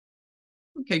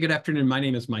Okay, good afternoon. My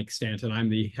name is Mike Stanton. I'm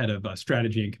the head of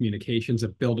strategy and communications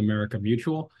at Build America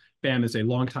Mutual. BAM is a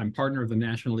longtime partner of the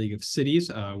National League of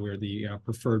Cities. We're the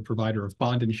preferred provider of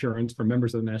bond insurance for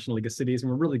members of the National League of Cities,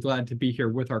 and we're really glad to be here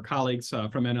with our colleagues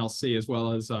from NLC as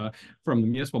well as from the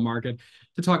municipal market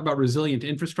to talk about resilient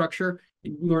infrastructure,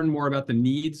 learn more about the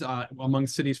needs among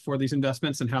cities for these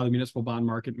investments and how the municipal bond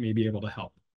market may be able to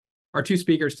help. Our two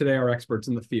speakers today are experts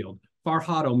in the field.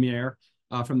 Farhad Omier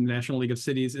from the National League of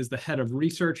Cities is the head of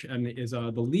research and is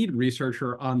the lead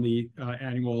researcher on the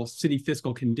annual City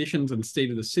Fiscal Conditions and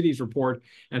State of the Cities report,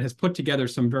 and has put together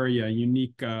some very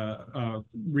unique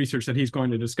research that he's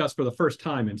going to discuss for the first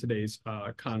time in today's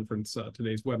conference,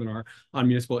 today's webinar on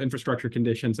municipal infrastructure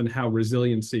conditions and how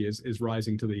resiliency is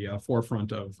rising to the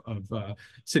forefront of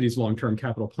cities' long-term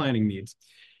capital planning needs.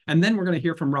 And then we're going to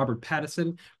hear from Robert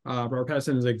Pattison. Robert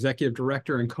Pattison is Executive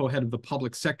Director and co-head of the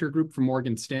Public Sector Group for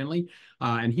Morgan Stanley.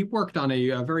 And he worked on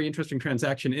a very interesting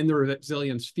transaction in the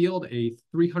resilience field, a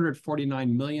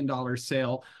 $349 million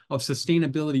sale of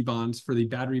sustainability bonds for the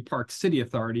Battery Park City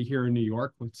Authority here in New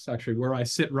York, which is actually where I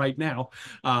sit right now.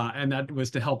 And that was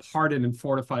to help harden and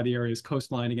fortify the area's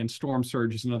coastline against storm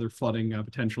surges and other flooding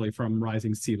potentially from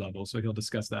rising sea levels. So he'll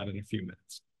discuss that in a few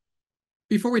minutes.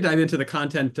 Before we dive into the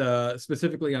content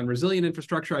specifically on resilient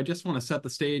infrastructure, I just want to set the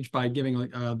stage by giving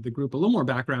the group a little more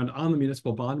background on the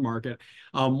municipal bond market.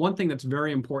 One thing that's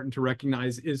very important to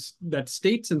recognize is that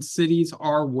states and cities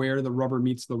are where the rubber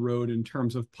meets the road in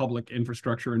terms of public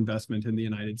infrastructure investment in the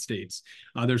United States.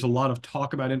 There's a lot of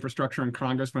talk about infrastructure in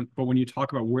Congress, but when you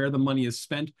talk about where the money is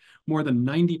spent, more than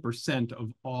 90%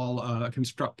 of all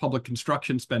public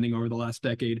construction spending over the last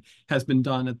decade has been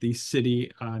done at the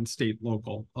city and state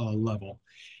local level.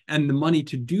 And the money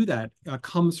to do that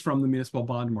comes from the municipal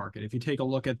bond market. If you take a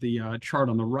look at the chart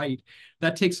on the right,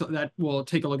 that will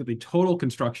take a look at the total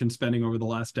construction spending over the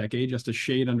last decade, just a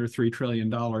shade under $3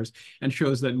 trillion, and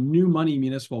shows that new money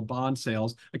municipal bond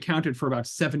sales accounted for about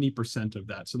 70% of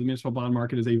that. So the municipal bond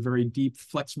market is a very deep,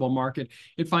 flexible market.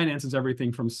 It finances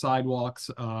everything from sidewalks,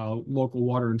 local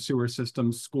water and sewer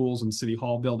systems, schools and city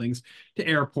hall buildings, to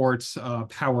airports,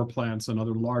 power plants, and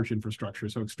other large infrastructure.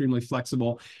 So extremely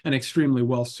flexible and extremely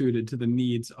well suited to the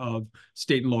needs of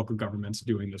state and local governments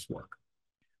doing this work.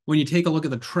 When you take a look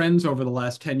at the trends over the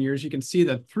last 10 years, you can see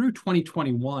that through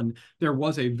 2021, there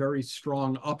was a very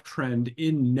strong uptrend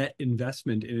in net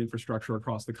investment in infrastructure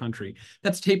across the country.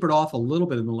 That's tapered off a little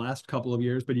bit in the last couple of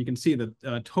years, but you can see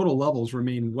that total levels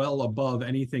remain well above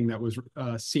anything that was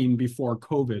seen before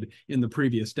COVID in the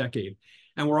previous decade.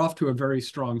 And we're off to a very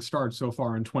strong start so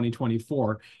far in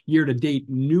 2024. Year to date,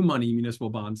 new money municipal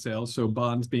bond sales, so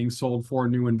bonds being sold for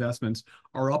new investments,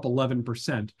 are up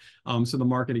 11%. So the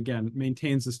market, again,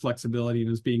 maintains this flexibility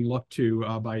and is being looked to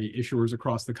by issuers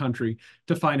across the country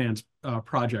to finance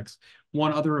projects.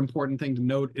 One other important thing to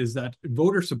note is that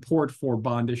voter support for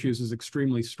bond issues is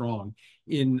extremely strong.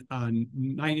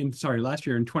 Last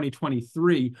year in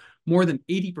 2023, more than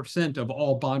 80% of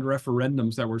all bond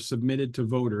referendums that were submitted to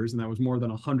voters, and that was more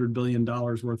than $100 billion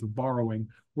worth of borrowing,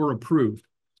 were approved.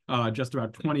 Just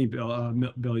about 20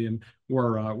 billion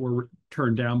were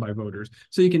turned down by voters.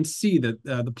 So you can see that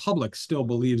the public still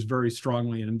believes very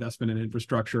strongly in investment in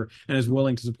infrastructure and is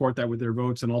willing to support that with their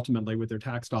votes and ultimately with their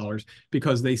tax dollars,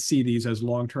 because they see these as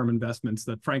long-term investments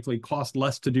that frankly cost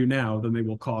less to do now than they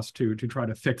will cost to try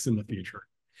to fix in the future.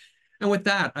 And with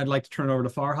that, I'd like to turn it over to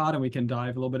Farhad and we can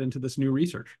dive a little bit into this new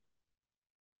research.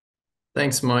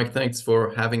 Thanks, Mike. Thanks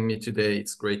for having me today.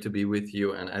 It's great to be with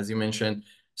you. And as you mentioned,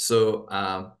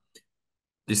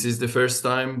 this is the first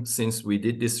time since we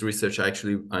did this research.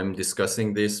 Actually, I'm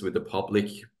discussing this with the public,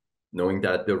 knowing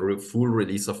that the full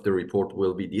release of the report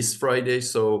will be this Friday.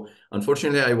 So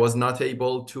unfortunately, I was not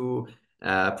able to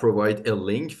provide a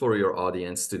link for your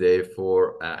audience today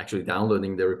for actually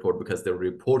downloading the report because the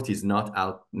report is not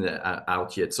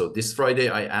out yet. So this Friday,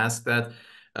 I asked that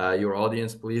your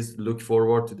audience, please look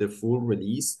forward to the full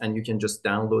release, and you can just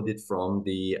download it from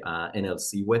the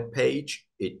NLC webpage.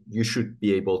 You should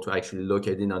be able to actually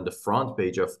locate it on the front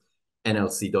page of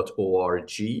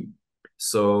nlc.org.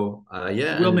 So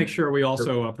yeah. We'll make sure we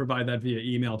also provide that via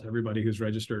email to everybody who's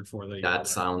registered for the... That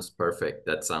sounds perfect.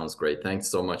 That sounds great. Thanks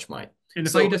so much, Mike. And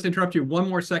if I could just interrupt you one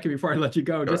more second before I let you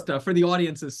go, just for the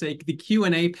audience's sake, the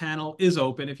Q&A panel is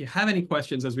open. If you have any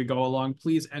questions as we go along,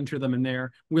 please enter them in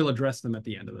there. We'll address them at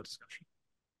the end of the discussion.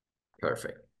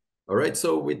 Perfect. All right,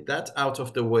 so with that out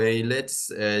of the way, let's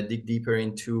dig deeper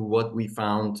into what we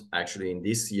found actually in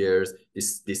this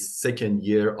second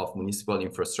year of municipal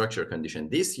infrastructure condition.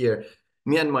 This year,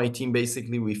 me and my team,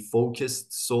 basically, we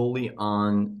focused solely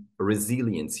on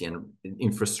resiliency and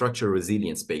infrastructure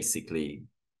resilience, basically,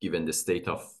 given the state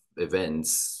of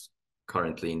events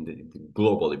currently in the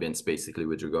global events, basically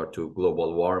with regard to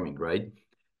global warming, right?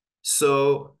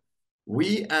 So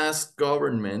we ask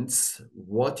governments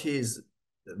what is,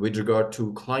 with regard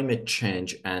to climate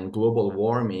change and global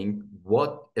warming,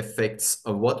 what effects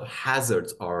of what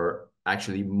hazards are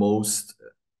actually most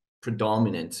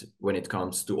predominant when it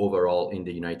comes to overall in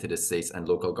the United States and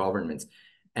local governments.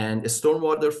 And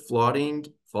stormwater flooding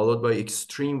followed by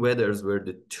extreme weathers were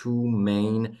the two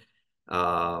main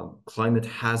climate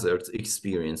hazards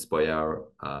experienced by our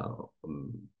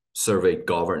surveyed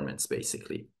governments,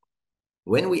 basically.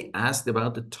 When we asked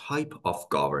about the type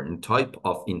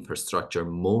of infrastructure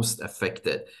most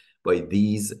affected by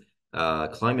these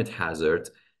climate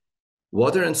hazards,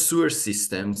 water and sewer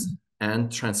systems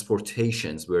and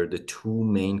transportations were the two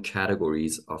main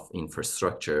categories of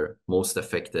infrastructure most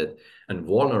affected and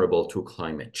vulnerable to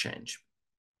climate change.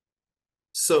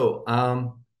 So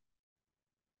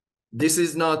this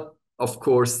is not, of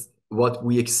course, what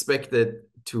we expected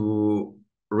to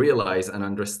realize and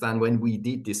understand when we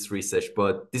did this research,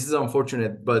 but this is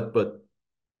unfortunate, but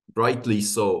rightly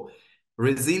so.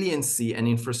 Resiliency and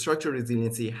infrastructure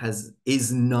resiliency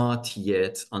is not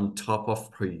yet on top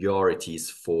of priorities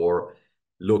for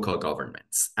local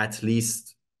governments, at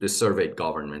least the surveyed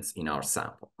governments in our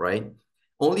sample, right?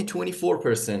 Only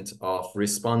 24% of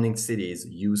responding cities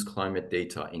use climate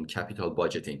data in capital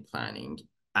budgeting planning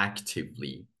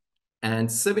actively, and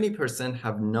 70%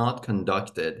 have not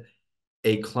conducted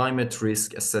a climate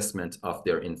risk assessment of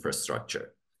their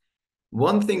infrastructure.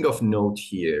 One thing of note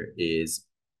here is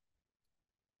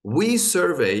we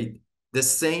surveyed the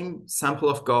same sample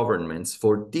of governments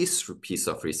for this piece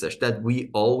of research that we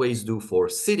always do for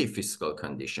city fiscal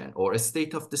condition or a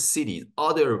state of the cities,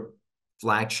 other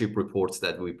flagship reports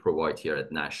that we provide here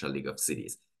at National League of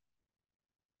Cities.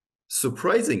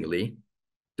 Surprisingly,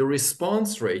 the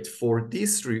response rate for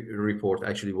this report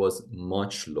actually was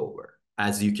much lower.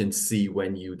 As you can see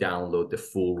when you download the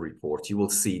full report, you will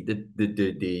see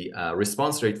the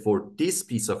response rate for this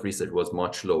piece of research was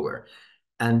much lower.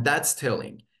 And that's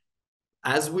telling.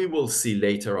 As we will see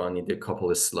later on in a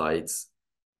couple of slides,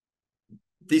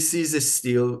 this is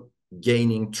still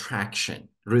gaining traction.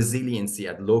 Resiliency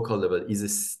at local level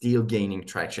is still gaining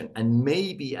traction. And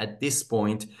maybe at this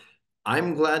point,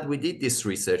 I'm glad we did this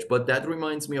research, but that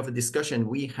reminds me of a discussion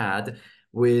we had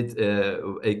with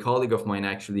a colleague of mine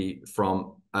actually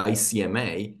from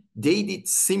ICMA. They did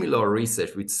similar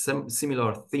research with some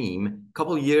similar theme a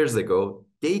couple of years ago.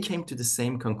 They came to the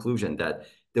same conclusion that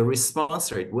the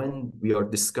response rate when we are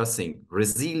discussing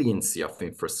resiliency of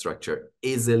infrastructure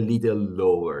is a little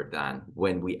lower than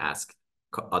when we ask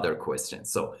other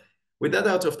questions. So with that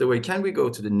out of the way, can we go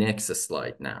to the next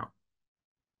slide now?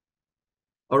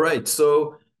 All right,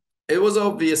 so it was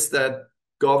obvious that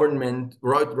government,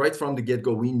 right from the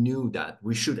get-go, we knew that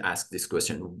we should ask this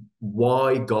question,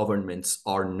 why governments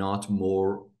are not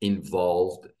more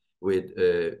involved with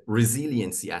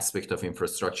resiliency aspect of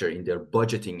infrastructure in their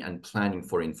budgeting and planning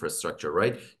for infrastructure,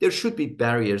 right? There should be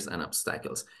barriers and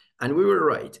obstacles. And we were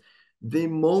right. The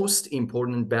most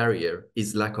important barrier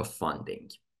is lack of funding.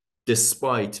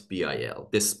 Despite BIL,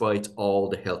 despite all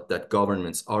the help that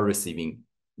governments are receiving,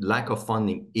 lack of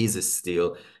funding is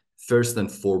still, first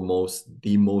and foremost,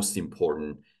 the most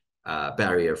important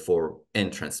barrier for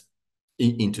entrance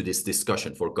into this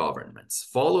discussion for governments,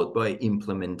 followed by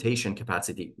implementation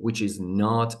capacity, which is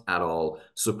not at all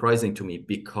surprising to me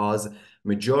because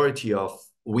majority of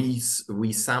we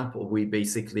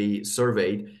basically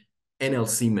surveyed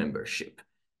NLC membership.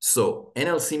 So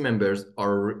NLC members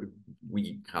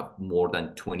we have more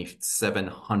than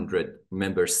 2,700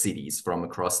 member cities from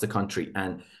across the country,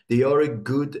 and they are a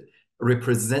good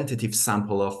representative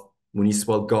sample of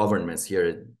municipal governments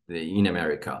here in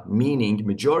America, meaning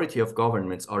majority of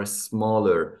governments are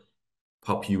smaller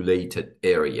populated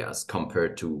areas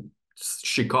compared to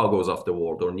Chicago's of the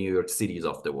world or New York City's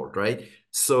of the world, right?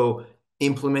 So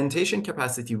implementation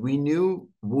capacity, we knew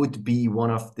would be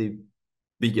one of the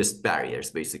biggest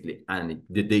barriers, basically, and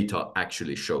the data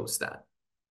actually shows that.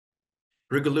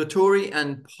 Regulatory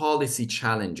and policy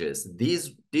challenges.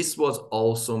 This was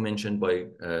also mentioned by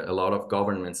a lot of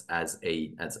governments as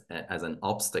an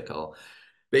obstacle.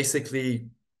 Basically,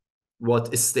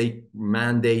 what state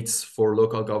mandates for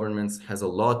local governments has a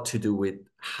lot to do with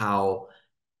how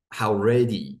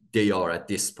ready they are at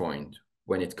this point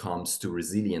when it comes to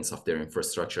resilience of their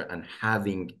infrastructure and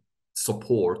having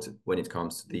support when it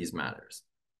comes to these matters.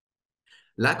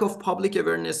 Lack of public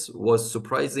awareness was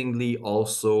surprisingly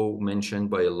also mentioned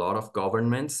by a lot of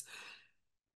governments.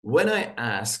 When I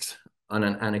asked, on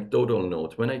an anecdotal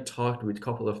note, when I talked with a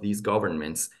couple of these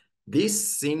governments,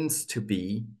 this seems to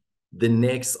be the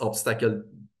next obstacle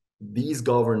these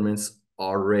governments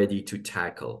are ready to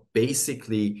tackle.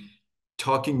 Basically,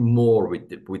 talking more with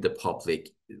the public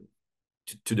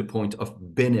to the point of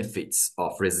benefits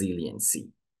of resiliency,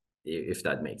 if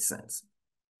that makes sense.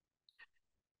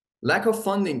 Lack of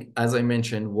funding, as I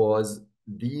mentioned, was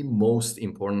the most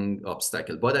important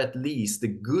obstacle. But at least the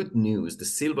good news, the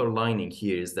silver lining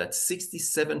here is that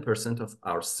 67% of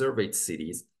our surveyed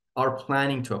cities are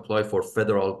planning to apply for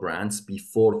federal grants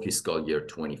before fiscal year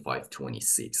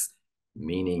 25-26,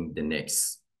 meaning the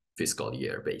next fiscal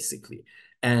year, basically.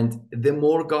 And the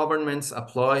more governments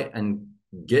apply and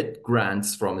get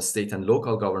grants from state and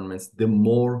local governments, the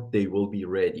more they will be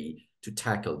ready to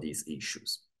tackle these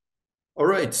issues. All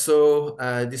right, so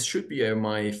this should be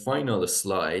my final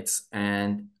slides.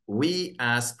 And we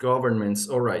asked governments,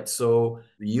 all right, so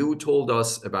you told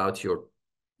us about your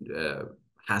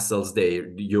hassles there,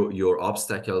 your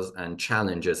obstacles and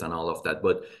challenges and all of that,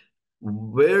 but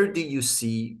where do you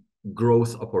see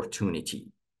growth opportunity?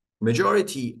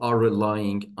 Majority are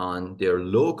relying on their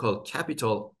local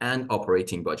capital and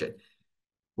operating budget.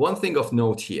 One thing of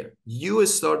note here, you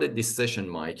started this session,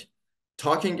 Mike,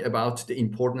 talking about the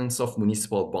importance of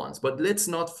municipal bonds, but let's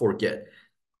not forget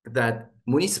that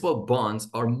municipal bonds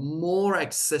are more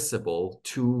accessible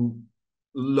to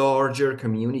larger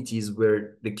communities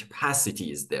where the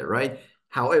capacity is there, right?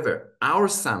 However, our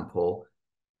sample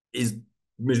is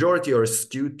majority are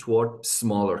skewed toward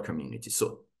smaller communities.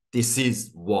 So this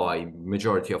is why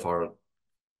majority of our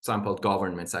sampled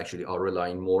governments actually are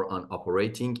relying more on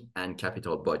operating and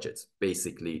capital budgets,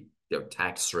 basically their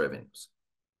tax revenues.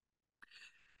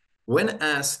 When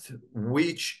asked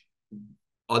which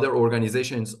other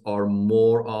organizations are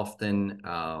more often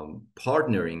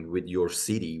partnering with your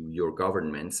city, your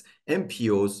governments,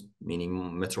 MPOs,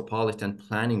 meaning metropolitan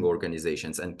planning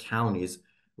organizations, and counties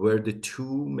were the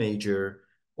two major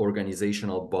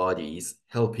organizational bodies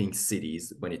helping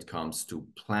cities when it comes to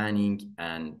planning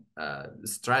and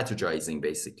strategizing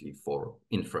basically for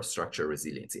infrastructure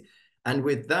resiliency. And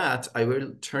with that, I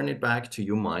will turn it back to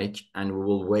you, Mike, and we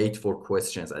will wait for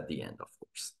questions at the end, of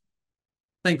course.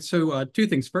 Thanks. So two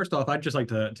things. First off, I'd just like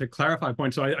to clarify a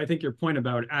point. So I think your point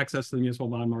about access to the municipal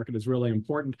bond market is really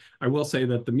important. I will say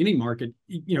that the muni market,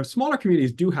 smaller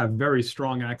communities do have very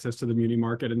strong access to the muni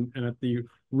market, and at the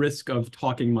risk of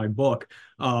talking my book,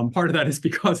 part of that is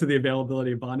because of the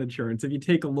availability of bond insurance. If you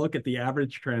take a look at the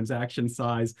average transaction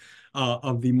size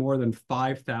of the more than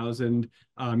 5,000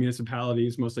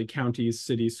 municipalities, mostly counties,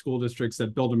 cities, school districts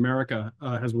that Build America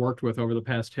has worked with over the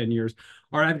past 10 years,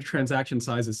 our average transaction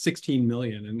size is 16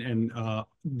 million, and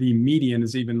the median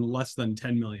is even less than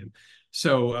 10 million.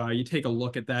 So you take a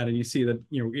look at that and you see that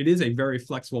it is a very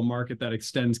flexible market that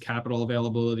extends capital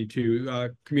availability to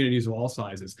communities of all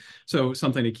sizes. So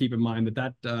something to keep in mind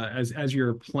that as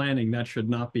you're planning, that should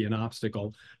not be an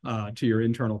obstacle to your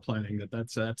internal planning.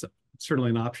 That's certainly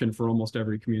an option for almost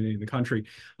every community in the country.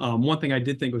 One thing I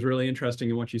did think was really interesting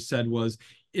in what you said was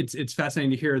it's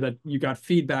fascinating to hear that you got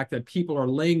feedback that people are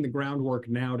laying the groundwork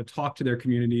now to talk to their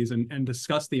communities and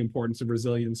discuss the importance of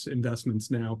resilience investments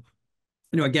now.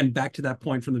 Again, back to that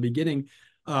point from the beginning,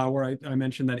 where I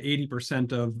mentioned that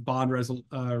 80% of bond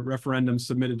referendums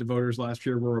submitted to voters last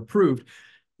year were approved.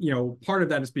 Part of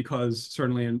that is because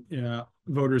certainly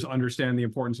voters understand the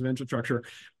importance of infrastructure.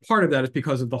 Part of that is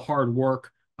because of the hard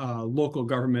work local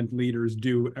government leaders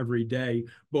do every day,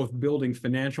 both building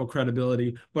financial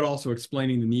credibility, but also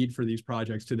explaining the need for these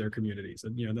projects to their communities.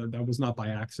 And that was not by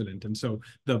accident. And so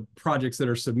the projects that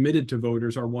are submitted to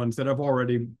voters are ones that have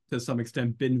already, to some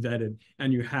extent, been vetted,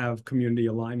 and you have community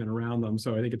alignment around them.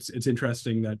 So I think it's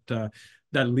interesting that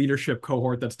that leadership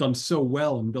cohort that's done so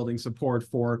well in building support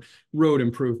for road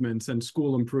improvements and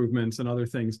school improvements and other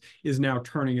things is now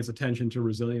turning its attention to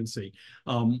resiliency.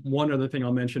 One other thing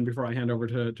I'll mention before I hand over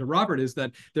to Robert is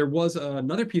that there was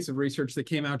another piece of research that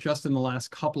came out just in the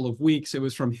last couple of weeks. It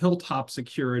was from Hilltop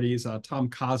Securities. Tom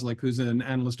Kozlik, who's an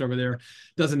analyst over there,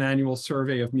 does an annual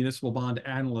survey of municipal bond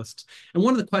analysts. And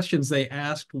one of the questions they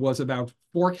asked was about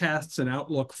forecasts and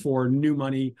outlook for new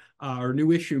money or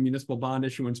new issue municipal bond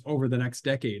issuance over the next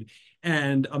decade.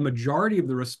 And a majority of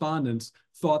the respondents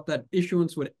thought that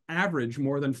issuance would average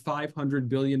more than $500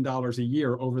 billion a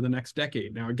year over the next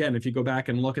decade. Now, again, if you go back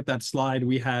and look at that slide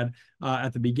we had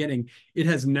at the beginning, it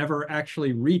has never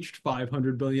actually reached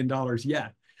 $500 billion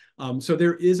yet. So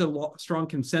there is a strong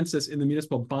consensus in the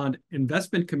municipal bond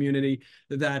investment community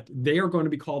that they are going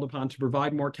to be called upon to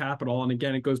provide more capital. And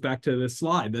again, it goes back to this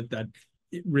slide that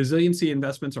resiliency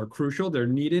investments are crucial, they're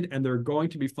needed, and they're going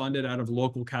to be funded out of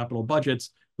local capital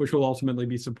budgets, which will ultimately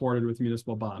be supported with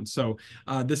municipal bonds. So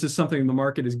this is something the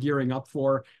market is gearing up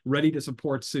for, ready to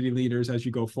support city leaders as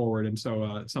you go forward. And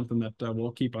so something that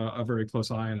we'll keep a very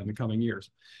close eye on in the coming years.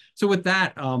 So with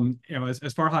that,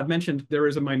 as Farhad mentioned, there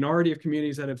is a minority of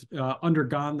communities that have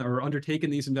undergone or undertaken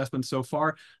these investments so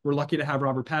far. We're lucky to have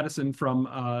Robert Pattison from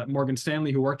Morgan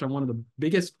Stanley, who worked on one of the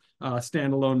biggest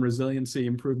standalone resiliency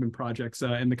improvement projects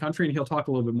in the country, and he'll talk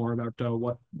a little bit more about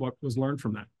what was learned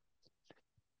from that.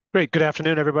 Great. Good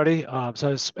afternoon, everybody.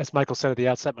 So as Michael said at the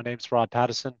outset, my name is Rod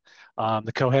Pattison. I'm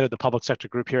the co-head of the public sector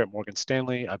group here at Morgan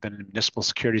Stanley. I've been in the municipal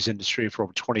securities industry for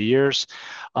over 20 years.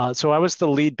 So I was the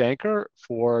lead banker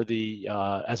for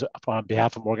on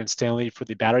behalf of Morgan Stanley for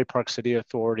the Battery Park City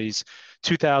Authority's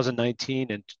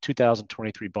 2019 and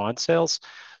 2023 bond sales.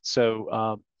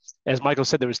 So as Michael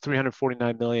said, there was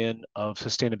 349 million of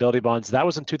sustainability bonds. That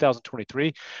was in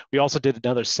 2023. We also did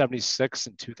another 76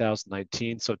 in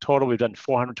 2019. So total, we've done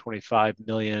 425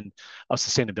 million of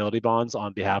sustainability bonds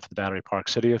on behalf of the Battery Park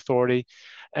City Authority.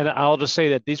 And I'll just say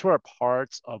that these were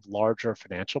parts of larger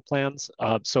financial plans.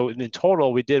 So in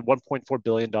total, we did $1.4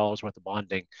 billion worth of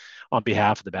bonding on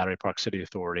behalf of the Battery Park City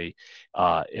Authority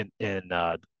in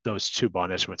those two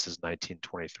bond issuances,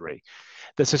 1923.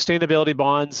 The sustainability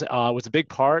bonds was a big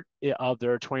part of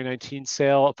their 2019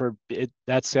 sale,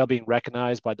 that sale being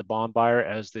recognized by the bond buyer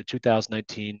as the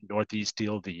 2019 Northeast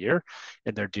Deal of the Year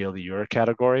in their Deal of the Year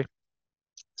category.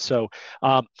 So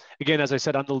again, as I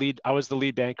said, I was the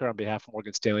lead banker on behalf of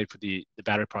Morgan Stanley for the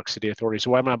Battery Park City Authority. So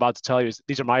what I'm about to tell you is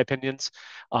these are my opinions.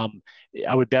 I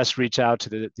would best reach out to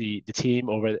the team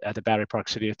over at the Battery Park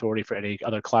City Authority for any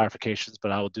other clarifications,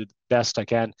 but I will do the best I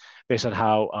can based on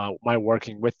how my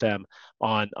working with them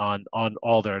on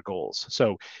all their goals.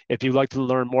 So if you'd like to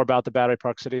learn more about the Battery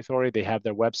Park City Authority, they have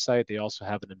their website. They also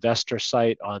have an investor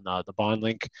site on the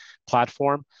BondLink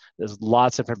platform. There's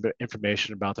lots of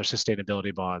information about their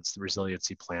sustainability bonds, the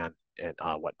resiliency plan, and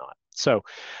whatnot. So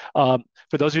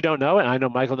for those who don't know, and I know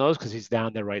Michael knows because he's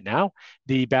down there right now,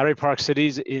 the Battery Park City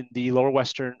is in the lower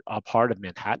western part of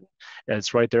Manhattan. And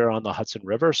it's right there on the Hudson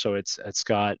River, so it's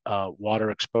got water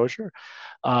exposure.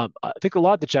 I think a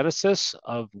lot of the genesis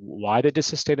of why they did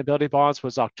sustainability bonds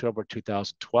was October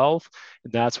 2012,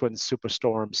 and that's when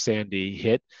Superstorm Sandy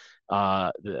hit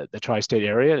the tri-state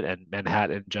area and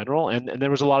Manhattan in general, and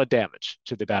there was a lot of damage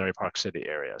to the Battery Park City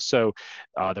area. So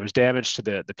there was damage to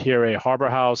the PRA Harbor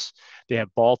House. They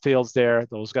have ball fields there;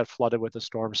 those got flooded with the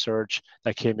storm surge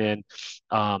that came in.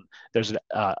 There's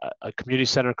a community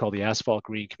center called the Asphalt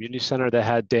Green Community Center that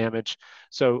had damage.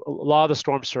 So a lot of the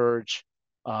storm surge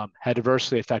had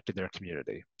adversely affected their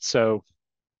community. So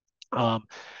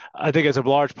I think as a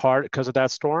large part because of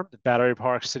that storm, the Battery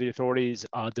Park City Authorities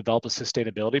developed a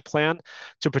sustainability plan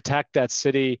to protect that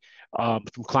city from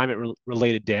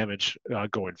climate-related damage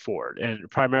going forward. And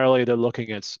primarily, they're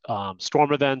looking at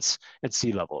storm events and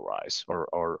sea level rise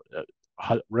or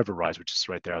river rise, which is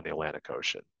right there on the Atlantic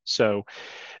Ocean. So,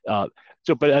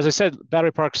 but as I said,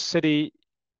 Battery Park City,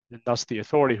 and thus the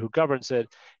authority who governs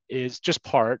it, is just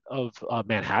part of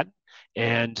Manhattan.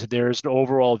 And there's an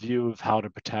overall view of how to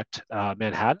protect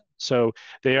Manhattan. So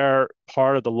they are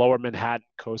part of the Lower Manhattan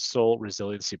Coastal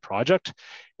Resiliency Project.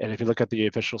 And if you look at the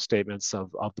official statements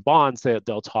of the bonds,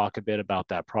 they'll talk a bit about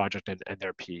that project and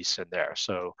their piece in there.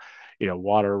 So,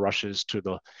 water rushes to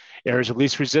the areas of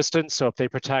least resistance. So if they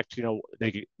protect,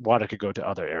 water could go to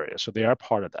other areas. So they are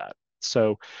part of that.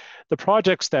 So the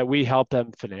projects that we help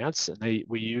them finance, and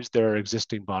we use their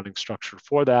existing bonding structure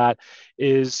for that,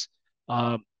 is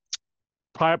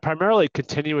primarily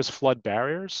continuous flood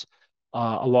barriers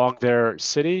along their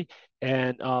city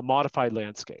and modified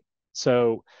landscape.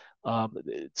 So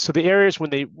the areas when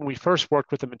we first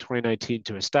worked with them in 2019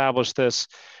 to establish this,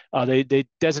 they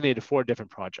designated 4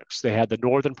 different projects. They had the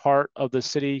northern part of the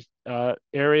city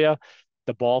area,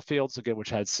 the ball fields, again, which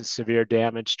had severe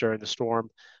damage during the storm,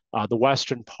 the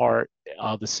western part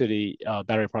of the city,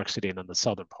 Battery Park City, and then the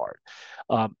southern part.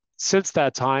 Since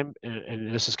that time,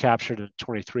 and this is captured in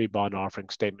 23 bond offering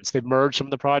statements, they've merged some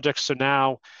of the projects. So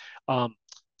now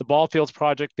the ball fields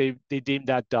project, they deemed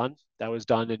that done. That was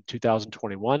done in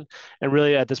 2021. And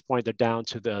really at this point, they're down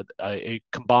to a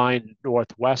combined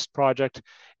northwest project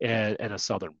and a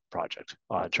southern project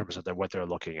in terms of what they're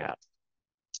looking at.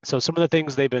 So some of the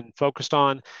things they've been focused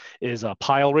on is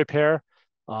pile repair.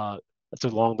 That's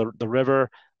along the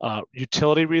river,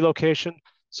 utility relocation.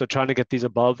 So trying to get these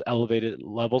above elevated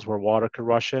levels where water could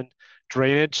rush in.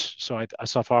 Drainage. So I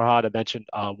saw Farhad, I mentioned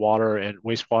water and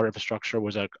wastewater infrastructure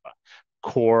was a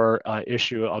core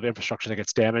issue of infrastructure that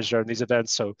gets damaged during these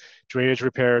events. So drainage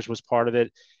repairs was part of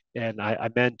it. And I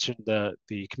mentioned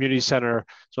the community center.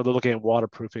 So they're looking at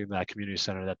waterproofing that community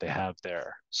center that they have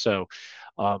there. So,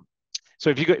 um, so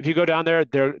if you go down there,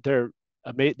 they're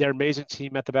amazing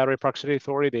team at the Battery Park City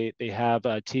Authority. They have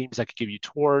teams that can give you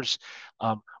tours.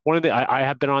 One of the I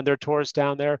have been on their tours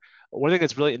down there. One thing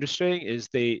that's really interesting is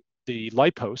the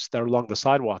light posts that are along the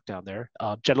sidewalk down there,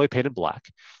 generally painted black.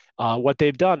 What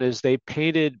they've done is they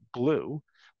painted blue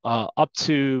up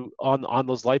to on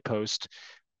those light posts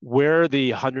where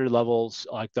the 100 levels,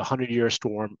 like the 100-year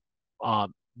storm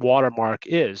watermark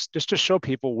is, just to show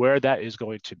people where that is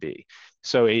going to be.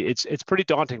 So it's pretty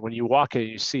daunting when you walk in and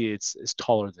you see it's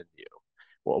taller than you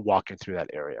walking through that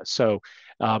area. So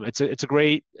it's a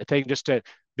great thing just to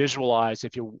visualize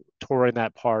if you're touring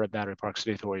that part of Battery Park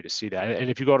City Authority to see that. And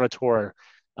if you go on a tour,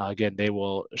 again, they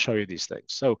will show you these things.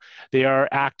 So they are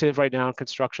active right now in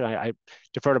construction. I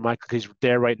defer to Michael, he's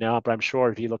there right now, but I'm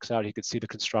sure if he looks out, he could see the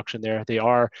construction there. They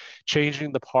are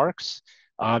changing the parks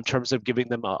in terms of giving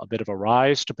them a bit of a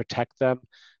rise to protect them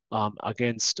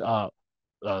against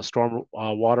storm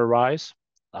water rise.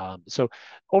 So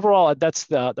overall, that's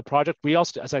the project. We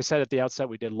also, as I said at the outset,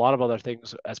 we did a lot of other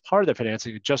things as part of the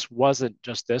financing. It just wasn't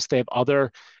just this. They have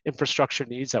other infrastructure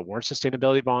needs that weren't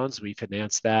sustainability bonds. We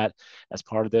financed that as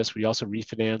part of this. We also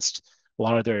refinanced a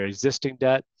lot of their existing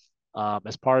debt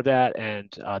as part of that.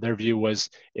 And their view was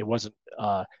it wasn't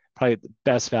probably the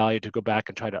best value to go back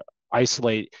and try to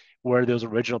isolate where those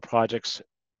original projects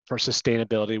for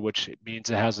sustainability, which means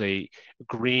it has a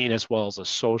green as well as a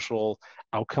social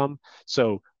outcome.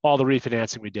 So all the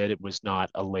refinancing we did, it was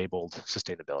not a labeled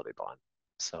sustainability bond.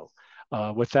 So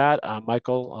with that,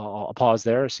 Michael, I'll pause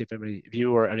there, see if any of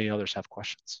you or any others have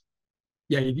questions.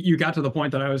 Yeah, you got to the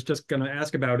point that I was just going to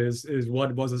ask about is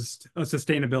what was a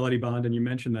sustainability bond, and you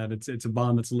mentioned that it's a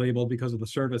bond that's labeled because of the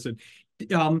service. And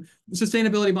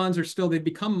sustainability bonds they've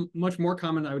become much more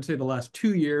common, I would say, the last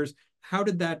 2 years. How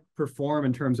did that perform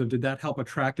in terms of, did that help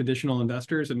attract additional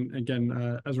investors? And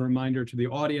again, as a reminder to the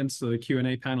audience, the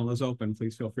Q&A panel is open.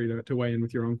 Please feel free to weigh in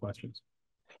with your own questions.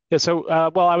 Yeah, so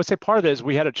well, I would say part of it is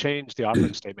we had to change the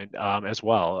offering statement as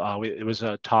well. It was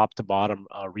a top to bottom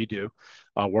redo,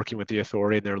 working with the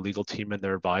authority and their legal team and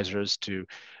their advisors to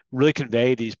really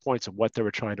convey these points of what they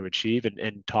were trying to achieve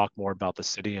and talk more about the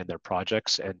city and their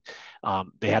projects. And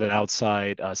they had an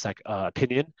outside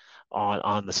opinion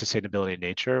on the sustainability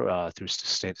nature through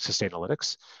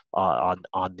Sustainalytics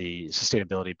on the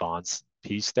sustainability bonds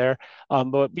piece there.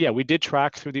 But yeah, we did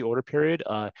track through the order period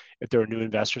if there were new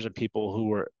investors and people who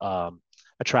were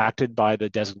attracted by the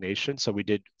designation. So we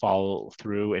did follow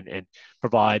through and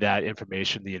provide that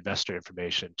information, the investor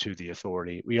information, to the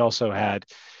authority. We also had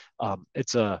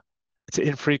it's an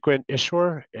infrequent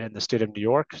issuer in the state of New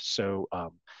York, so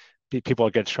people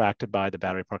get attracted by the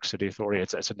Battery Park City Authority.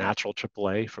 It's a natural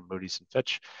AAA from Moody's and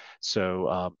Fitch. So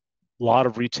a lot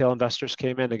of retail investors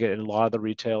came in again, and a lot of the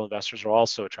retail investors are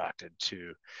also attracted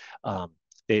to,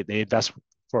 they invest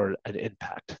for an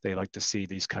impact. They like to see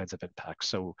these kinds of impacts.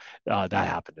 So that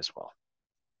happened as well.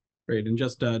 Great. And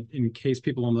just in case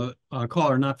people on the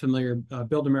call are not familiar,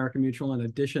 Build America Mutual, in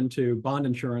addition to bond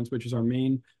insurance, which is our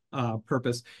main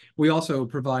purpose, we also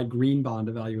provide green bond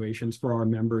evaluations for our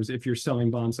members. If you're selling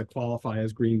bonds that qualify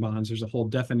as green bonds, there's a whole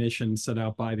definition set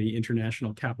out by the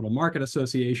International Capital Market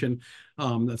Association.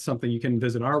 That's something you can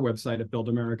visit our website at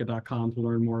buildamerica.com to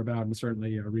learn more about, and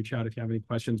certainly reach out if you have any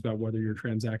questions about whether your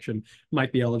transaction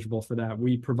might be eligible for that.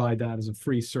 We provide that as a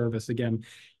free service. Again,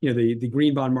 the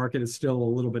green bond market is still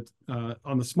a little bit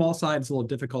on the small side. It's a little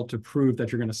difficult to prove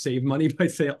that you're going to save money by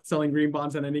selling green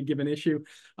bonds on any given issue.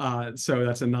 So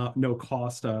that's no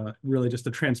cost, really just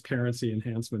a transparency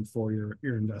enhancement for your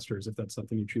investors, if that's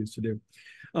something you choose to do.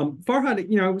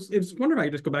 Farhad, I was wondering if I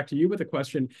could just go back to you with a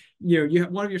question. You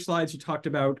have one of your slides, you talked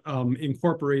about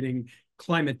incorporating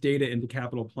climate data into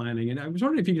capital planning, and I was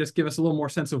wondering if you could just give us a little more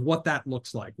sense of what that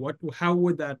looks like. How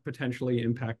would that potentially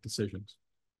impact decisions?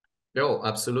 Oh,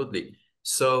 absolutely.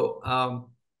 So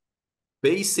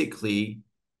basically,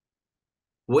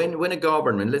 when a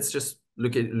government, let's just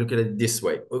look at it this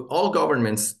way. All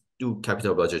governments do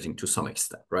capital budgeting to some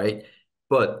extent, right?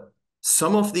 But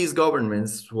some of these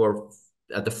governments who are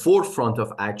at the forefront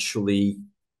of actually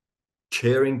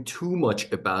caring too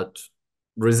much about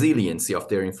resiliency of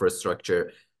their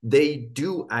infrastructure, they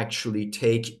do actually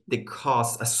take the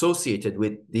costs associated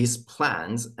with these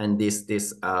plans and what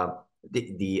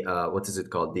is it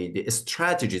called? The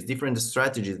strategies, different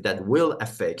strategies that will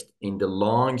affect in the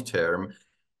long term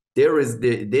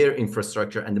their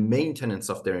infrastructure and the maintenance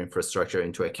of their infrastructure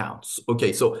into accounts.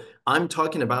 Okay, so I'm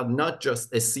talking about not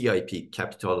just a CIP,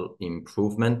 capital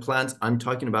improvement plans. I'm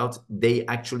talking about they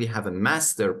actually have a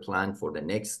master plan for the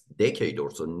next decade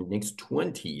or so, the next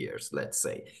 20 years, let's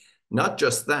say. Not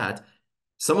just that,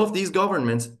 some of these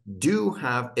governments do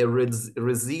have a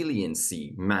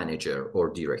resiliency manager or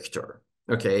director,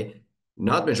 okay?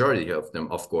 Not majority of them,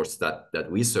 of course, that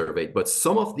we surveyed, but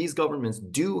some of these governments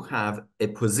do have a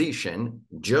position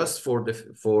just for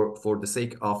the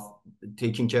sake of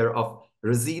taking care of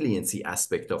resiliency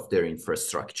aspect of their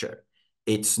infrastructure.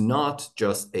 It's not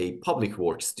just a public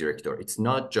works director. It's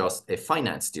not just a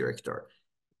finance director.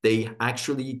 They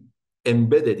actually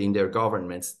embedded in their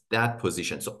governments that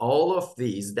position. So all of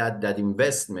these, that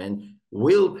investment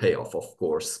will pay off, of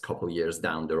course, a couple of years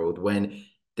down the road when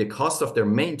the cost of their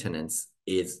maintenance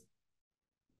is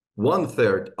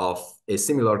 1/3 of a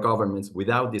similar government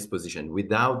without this position,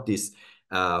 without this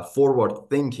forward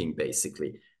thinking,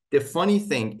 basically. The funny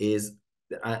thing is,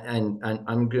 and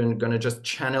I'm gonna just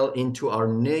channel into our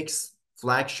next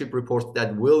flagship report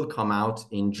that will come out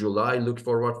in July. Look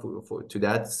forward to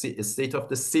that State of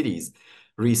the Cities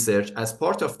research. As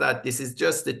part of that, this is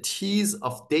just a tease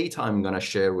of data I'm gonna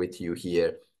share with you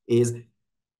here, is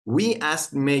we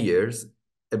asked mayors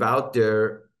about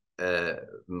their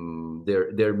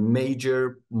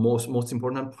major, most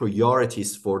important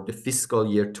priorities for the fiscal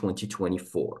year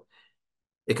 2024.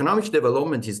 Economic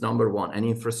development is #1 and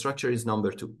infrastructure is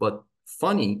 #2. But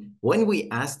funny, when we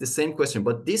asked the same question,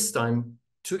 but this time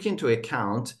took into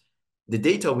account the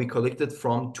data we collected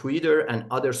from Twitter and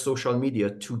other social media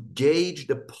to gauge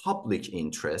the public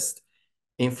interest,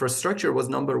 infrastructure was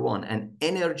 #1 and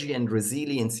energy and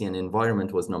resiliency and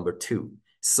environment was #2.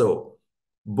 So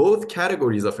both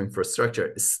categories of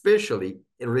infrastructure, especially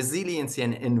resiliency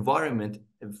and environment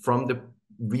from the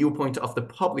viewpoint of the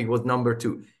public, was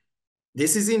 #2.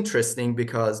 This is interesting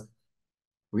because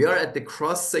we are at the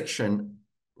cross section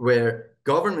where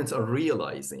governments are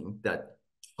realizing that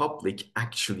public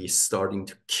actually starting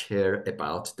to care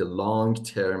about the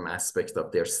long-term aspect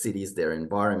of their cities, their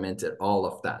environment, and all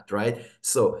of that, right?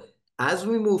 So as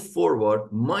we move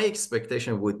forward, my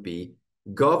expectation would be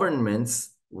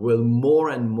governments will more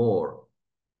and more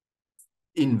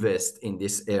invest in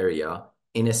this area,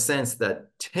 in a sense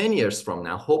that 10 years from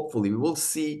now, hopefully we will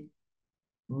see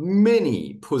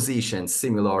many positions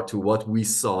similar to what we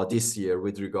saw this year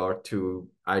with regard to,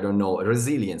 I don't know, a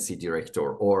resiliency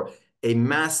director or a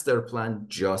master plan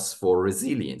just for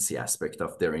resiliency aspect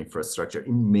of their infrastructure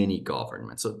in many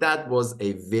governments. So that was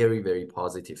a very, very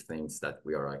positive things that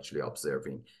we are actually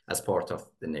observing as part of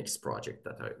the next project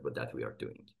that we are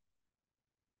doing.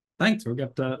 Thanks. We'll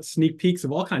get sneak peeks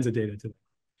of all kinds of data today.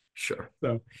 Sure.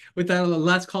 So with that,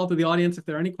 last call to the audience. If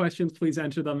there are any questions, please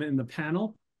enter them in the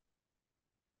panel.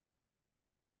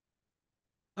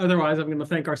 Otherwise, I'm going to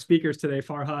thank our speakers today,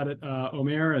 Farhad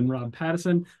Omer and Rob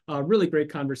Pattison. Really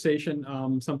great conversation,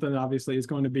 something that obviously is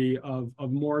going to be of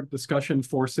more discussion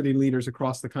for city leaders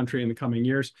across the country in the coming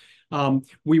years.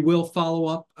 We will follow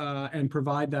up and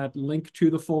provide that link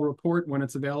to the full report when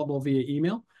it's available via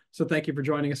email. So thank you for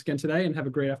joining us again today and have a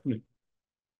great afternoon.